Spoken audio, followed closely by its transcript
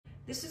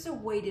This is a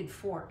weighted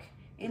fork.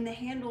 In the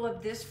handle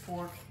of this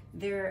fork,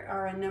 there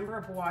are a number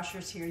of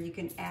washers here. You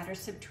can add or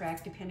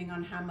subtract depending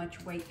on how much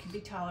weight can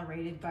be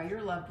tolerated by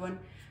your loved one.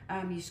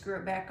 You screw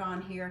it back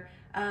on here.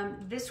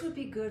 This would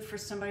be good for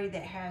somebody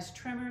that has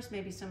tremors,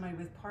 maybe somebody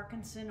with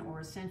Parkinson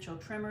or essential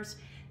tremors.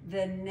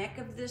 The neck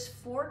of this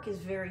fork is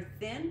very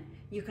thin.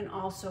 You can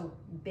also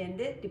bend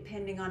it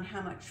depending on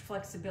how much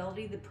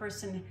flexibility the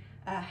person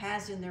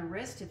has in their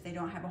wrist. If they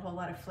don't have a whole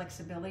lot of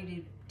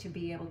flexibility to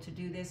be able to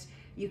do this,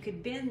 you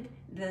could bend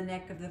the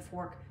neck of the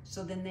fork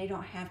so then they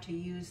don't have to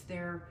use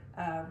their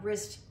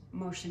wrist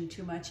motion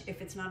too much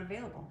if it's not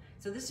available.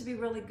 So this would be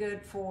really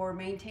good for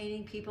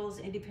maintaining people's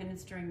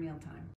independence during mealtime.